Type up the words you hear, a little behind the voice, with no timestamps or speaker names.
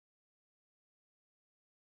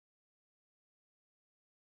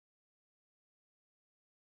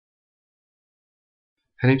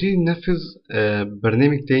هنبتدي ننفذ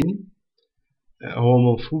برنامج تاني. هو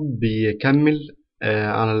المفروض بيكمل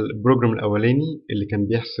على البروجرام الأولاني اللي كان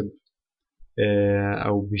بيحسب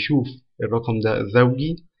أو بيشوف الرقم ده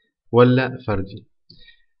زوجي ولا فردي.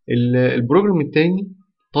 البروجرام التاني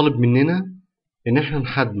طالب مننا إن احنا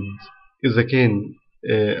نحدد إذا كان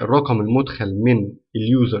الرقم المدخل من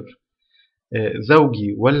اليوزر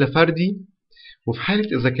زوجي ولا فردي، وفي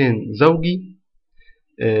حالة إذا كان زوجي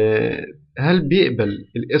هل بيقبل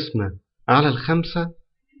القسمة على 5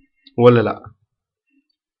 ولا لأ.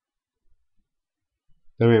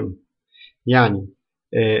 تمام، يعني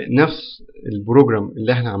نفس البروجرام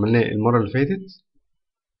اللي احنا عملناه المرة اللي فاتت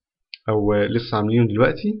أو لسه عاملينه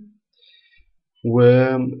دلوقتي،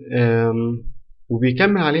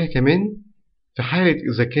 وبيكمل عليها كمان في حالة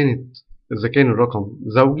إذا كان الرقم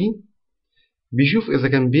زوجي، بيشوف إذا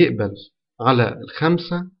كان بيقبل على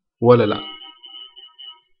 5 ولا لأ.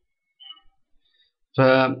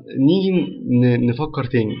 فنيجي نفكر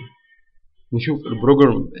تاني، نشوف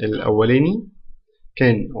البروجرام الأولاني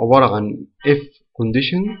كان عبارة عن if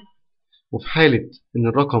condition، وفي حالة إن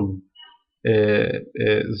الرقم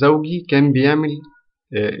زوجي كان بيعمل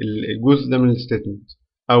الجزء ده من الستيتمنت،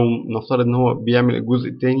 أو نفترض إن هو بيعمل الجزء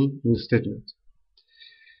التاني من الستيتمنت.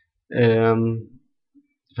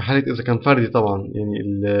 في حالة إذا كان فردي طبعا، يعني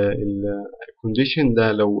الكونديشن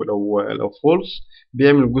ده لو false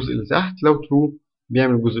بيعمل الجزء اللي تحت، لو true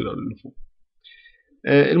بيعمل الجزء اللي فوق.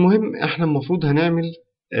 المهم احنا المفروض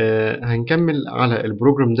هنكمل على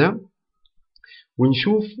البروجرام ده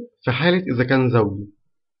ونشوف في حالة إذا كان زوجي.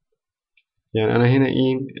 يعني أنا هنا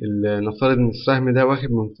نفترض إن السهم ده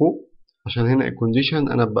واخد من فوق، عشان هنا الكونديشن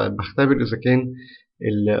أنا بختبر إذا كان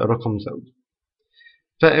الرقم زوجي.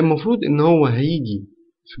 فالمفروض إن هو هيجي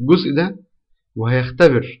في الجزء ده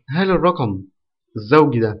وهيختبر هل الرقم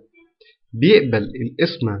الزوجي ده بيقبل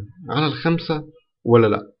القسمة على 5 ولا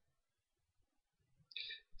لأ.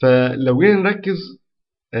 فلو جينا نركز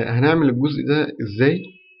هنعمل الجزء ده إزاي،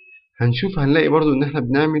 هنلاقي برضو إن إحنا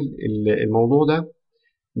بنعمل الموضوع ده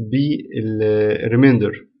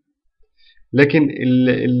بالريميندر، لكن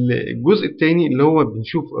الجزء التاني اللي هو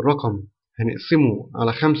بنشوف الرقم هنقسمه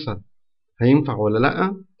على 5 هينفع ولا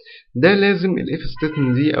لأ، ده لازم الاف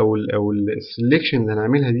ستيتمنت دي او السلكشن اللي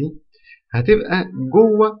هنعملها دي هتبقى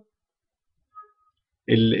جوه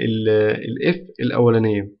الاف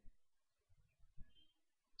الاولانيه.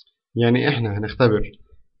 يعني احنا هنختبر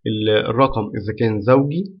الرقم اذا كان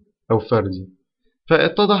زوجي او فردي،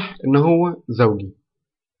 فاتضح ان هو زوجي.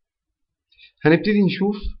 هنبتدي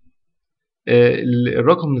نشوف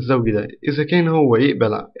الرقم الزوجي ده اذا كان هو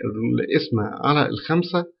يقبل القسمة على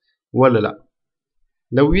 5 ولا لا.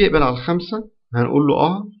 لو يقبل على 5 هنقول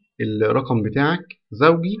له الرقم بتاعك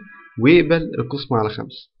زوجي ويقبل القسمة على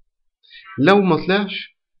 5. لو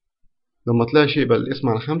ما طلعش يقبل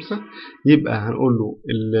القسمة على 5، يبقى هنقول له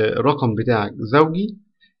الرقم بتاعك زوجي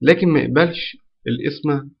لكن ما يقبلش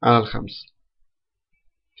القسمة على 5.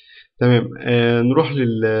 تمام. نروح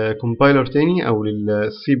للكومبايلر تاني او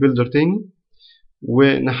للسي بيلدر تاني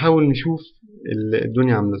ونحاول نشوف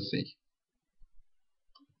الدنيا عاملة ازاي.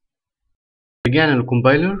 رجعنا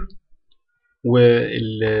للكومبايلر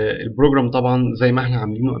والبروجرام طبعا زي ما احنا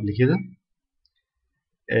عاملينه قبل كده.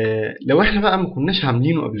 لو احنا بقى ما كناش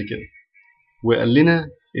عاملينه قبل كده وقال لنا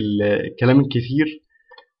الكلام الكثير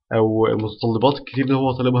او المتطلبات الكتير اللي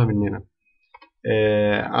هو طالبها مننا،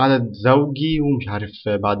 عدد زوجي ومش عارف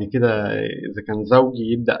بعد كده اذا كان زوجي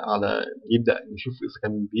يبدأ نشوف اذا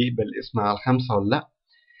كان بيقبل الاسم على 5 ولا لا،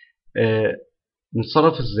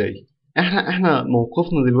 نتصرف ازاي. احنا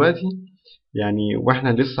موقفنا دلوقتي يعني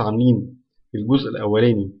واحنا لسه عاملين الجزء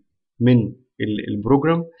الاولاني من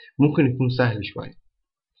البروجرام ممكن يكون سهل شويه،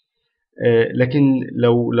 لكن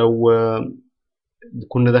لو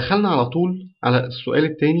كنا دخلنا على طول على السؤال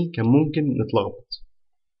التاني كان ممكن نتلخبط.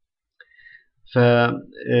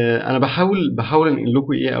 فانا بحاول انقل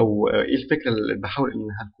لكم او ايه الفكره اللي بحاول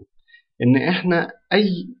انقلها لكم، ان احنا اي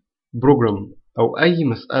بروجرام او اي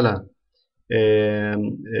مساله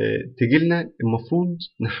تجيلنا المفروض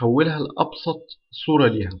نحولها لأبسط صورة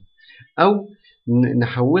ليها، أو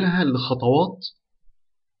نحولها لخطوات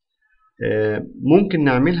ممكن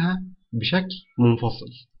نعملها بشكل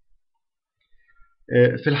منفصل.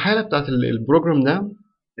 في الحالة بتاعت البروجرام ده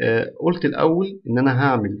قلت الأول إن أنا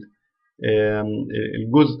هعمل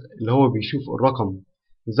الجزء اللي هو بيشوف الرقم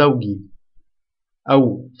زوجي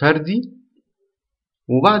أو فردي،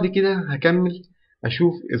 وبعد كده هكمل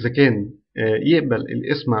أشوف إذا كان يقبل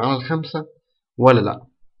الاسم على 5 ولا لا.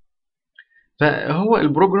 فهو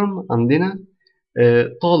البروجرام عندنا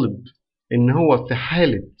طالب ان هو في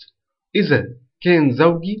حالة اذا كان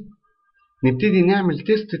زوجي نبتدي نعمل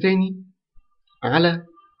تيست تاني على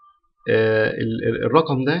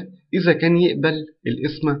الرقم ده إذا كان يقبل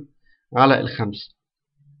القسمة على ال5.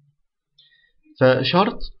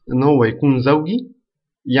 فشرط إن هو يكون زوجي،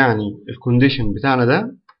 يعني الكونديشن بتاعنا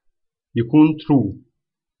ده يكون true،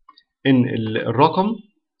 إن الرقم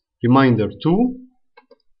reminder 2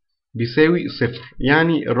 بيساوي 0،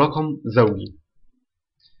 يعني الرقم زوجي.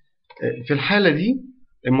 في الحالة دي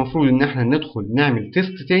المفروض إن احنا ندخل نعمل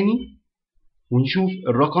تيست تاني ونشوف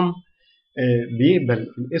الرقم بيقبل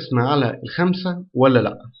القسمة على ال5 ولا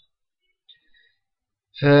لأ.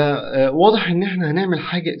 فواضح إن احنا هنعمل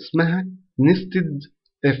حاجة اسمها nested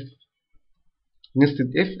if.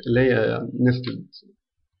 nested if اللي هي nested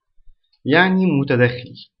يعني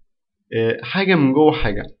متداخل، حاجة من جوه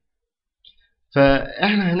حاجة.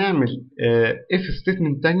 فاحنا هنعمل if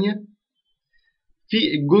statement تانية في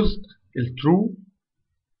الجزء الترو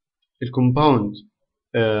الكومباوند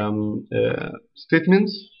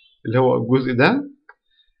statements اللي هو الجزء ده.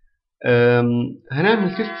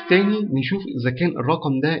 هنعمل تيست تاني نشوف إذا كان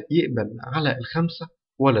الرقم ده يقبل على ال5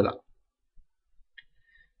 ولا لأ.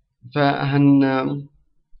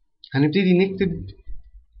 هنبتدي نكتب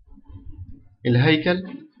الهيكل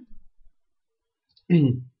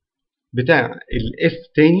بتاع ال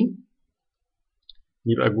if تاني،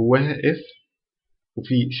 يبقى جواها if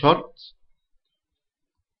وفي شرط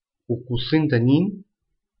وقوسين تانيين.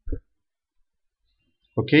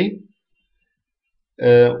 اوكي،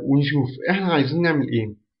 ونشوف احنا عايزين نعمل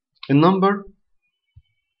ايه.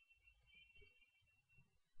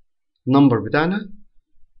 النمبر بتاعنا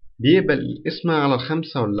بيقبل القسمة على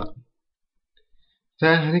ال5 ولا لأ.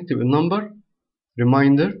 فهنكتب النمبر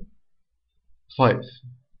reminder 5.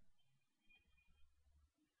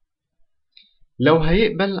 لو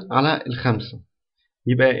هيقبل على ال5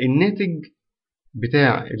 يبقى الناتج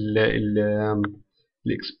بتاع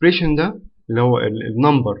الاكسبريشن ده اللي هو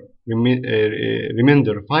النمبر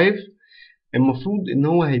ريميندر 5 المفروض ان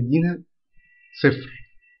هو هيدينا 0.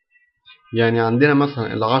 يعني عندنا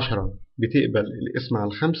مثلا ال10 بتقبل القسمة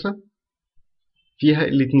على ال5 فيها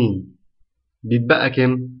ال2، بيتبقى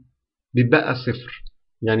كام؟ بيتبقى 0،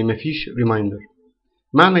 يعني مفيش ريمايندر.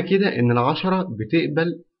 معنى كده ان ال10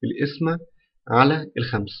 بتقبل القسمة على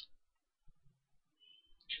ال5.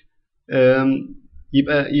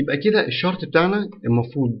 يبقى كده الشرط بتاعنا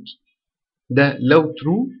المفروض ده لو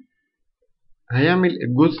true هيعمل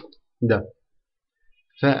الجزء ده.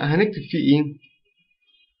 فهنكتب فيه ايه؟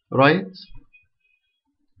 write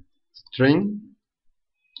string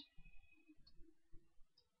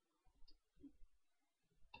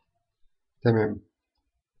تمام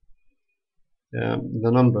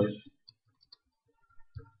the number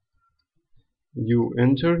you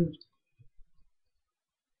entered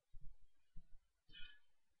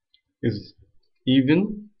is even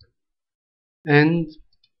and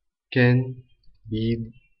can be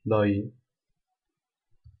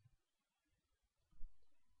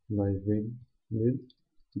divided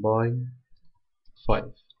by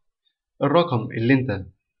 5. الرقم اللي انت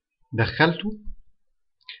دخلته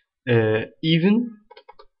even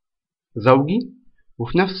زوجي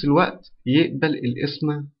وفي نفس الوقت يقبل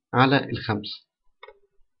القسمة على ال5.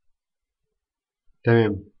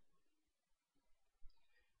 تمام.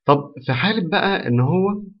 طب في حالة بقى ان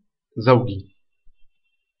هو زوجي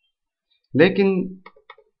لكن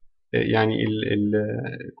يعني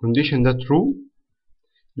الكونديشن ده true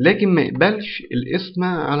لكن ما يقبلش القسمة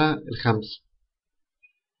على ال5،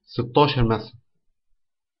 16 مثلا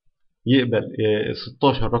يقبل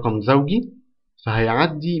 16 رقم زوجي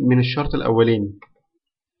فهيعدي من الشرط الأولاني،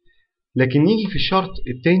 لكن يجي في الشرط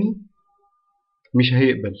التاني مش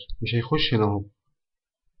هيقبل، مش هيخش هنا اهو.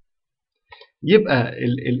 يبقى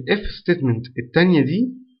ال if statement التانية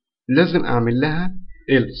دي لازم أعمل لها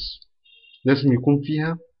else، لازم يكون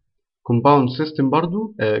فيها compound system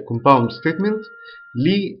برضو compound statement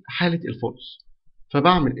لحالة الفولس.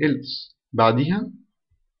 فبعمل else بعديها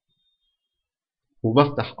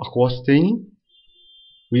وبفتح أقواس تاني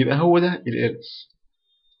ويبقى هو ده ال else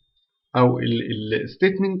أو ال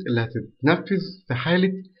statement اللي هتتنفذ في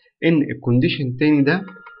حالة إن الكونديشن التاني ده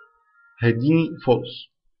هيديني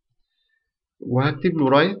false. وهكتب له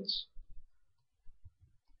write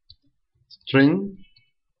string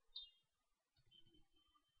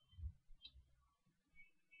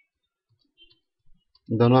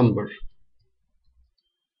the number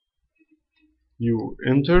you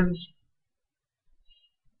entered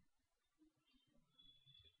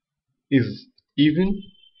is even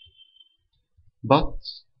but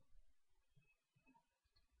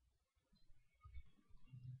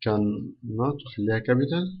cannot خليها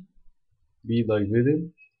capital be divided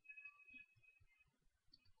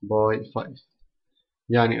by 5.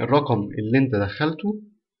 يعني الرقم اللي انت دخلته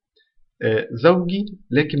زوجي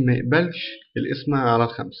لكن ما يقبلش القسمة على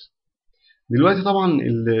الخمسة. دلوقتي طبعا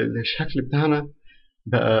الشكل بتاعنا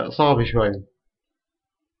بقى صعب شوية.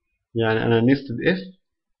 يعني أنا nested if،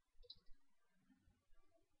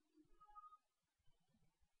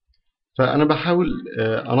 فأنا بحاول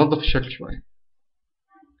أنظف الشكل شوية.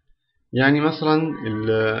 يعني مثلا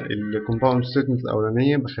الكومباوند ستيتمنت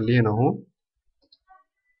الأولانية بخليها هنا أهو،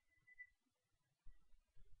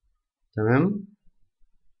 تمام،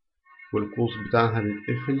 والقوس بتاعها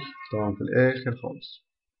بيتقفل طبعا في الآخر خالص،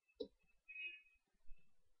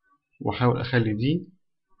 وأحاول أخلي دي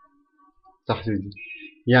تحت دي.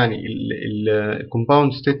 يعني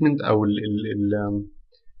الكومباوند ستيتمنت أو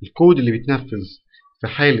الكود اللي بيتنفذ في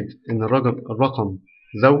حالة إن الرقم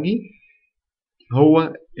زوجي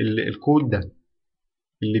هو الكود ده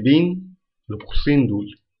اللي بين القوسين دول،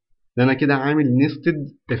 ده أنا كده عامل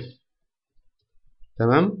nested if.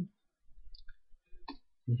 تمام.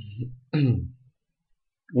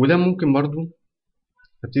 وده ممكن برضو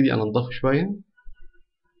ابتدي انضفه شوية.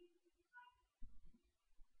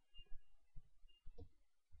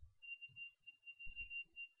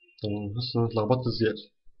 طبعا حاسس ان انا اتلخبطت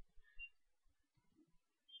زيادة.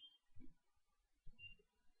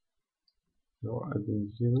 لو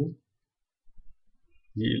اقدم كده،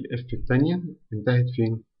 دي الاف التانية انتهت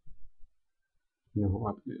فين؟ هنا هو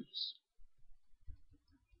قبل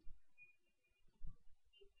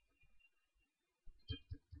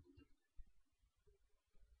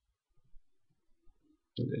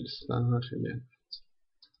الالس بتاعها خليها.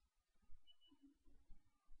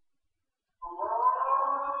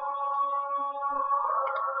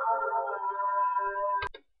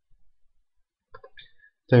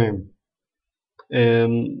 تمام.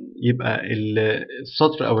 يبقى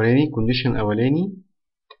السطر الاولاني كونديشن الاولاني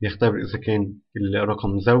بيختبر اذا كان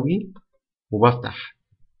الرقم زوجي، وبفتح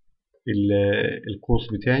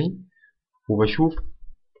القوس بتاعي وبشوف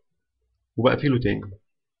وبقفله تاني.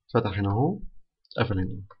 فتح هنا اهو، اتقفل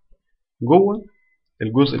هنا. جوه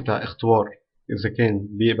الجزء بتاع اختبار اذا كان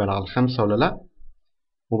بيقبل على الخمسة ولا لا،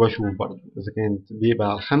 وبشوف برضه اذا كانت بيقبل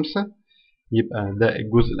على الخمسة، يبقى ده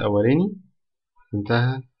الجزء الاولاني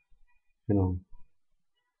انتهى هنا اهو.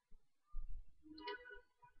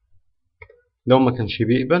 لو ما كانش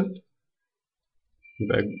بيقبل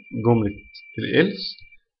يبقى جملة الإلس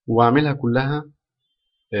وأعملها كلها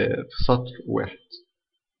في سطر واحد.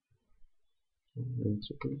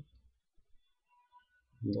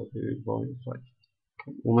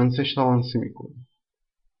 وما ننساش طبعا سيميكون.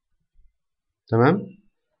 تمام.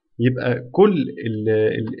 يبقى كل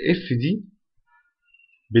الاف دي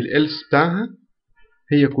بالإلس بتاعها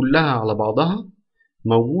هي كلها على بعضها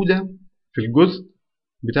موجودة في الجزء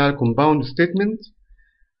بتاع الكومباوند ستيتمنت.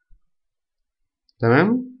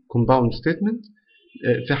 تمام، كومباوند ستيتمنت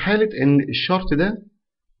في حالة ان الشرط ده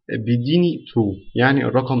بيديني true، يعني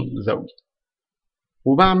الرقم زوجي،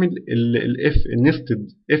 وبعمل الاف النستد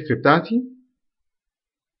اف بتاعتي.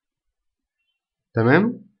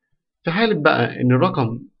 تمام. في حالة بقى ان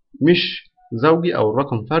الرقم مش زوجي او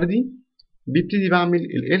الرقم فردي، بيبتدي بعمل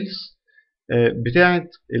الالس بتاعة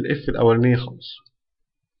الاف الاولانية خالص.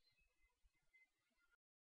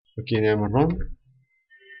 اوكي، نعمل رن.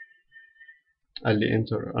 قال لي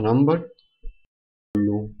enter a number، قال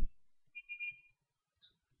له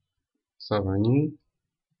 70.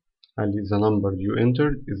 قال لي the number you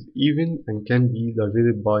entered is even and can be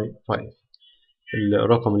divided by 5.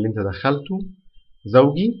 الرقم اللي انت دخلته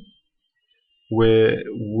زوجي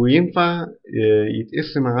وينفع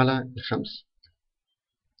يتقسم على الخمسة.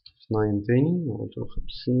 9 تاني وقلت له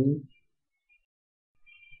 50.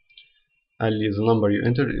 قال لي the number you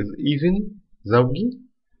entered is even زوجي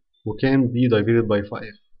و can be divided by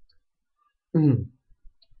 5.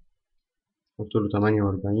 قلت له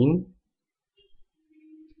 48.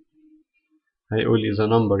 هيقول لي the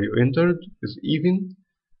number you entered is even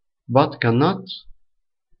but cannot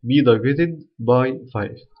be divided by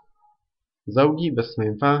 5. زوجي بس ما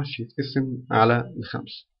ينفعش يتقسم على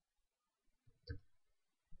الخمسة.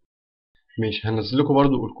 ماشي، هنزل لكم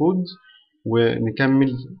برضو الكود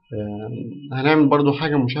ونكمل. هنعمل برضو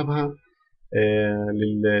حاجة مشابهة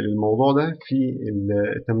للموضوع ده في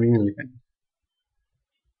التمرين اللي جاي.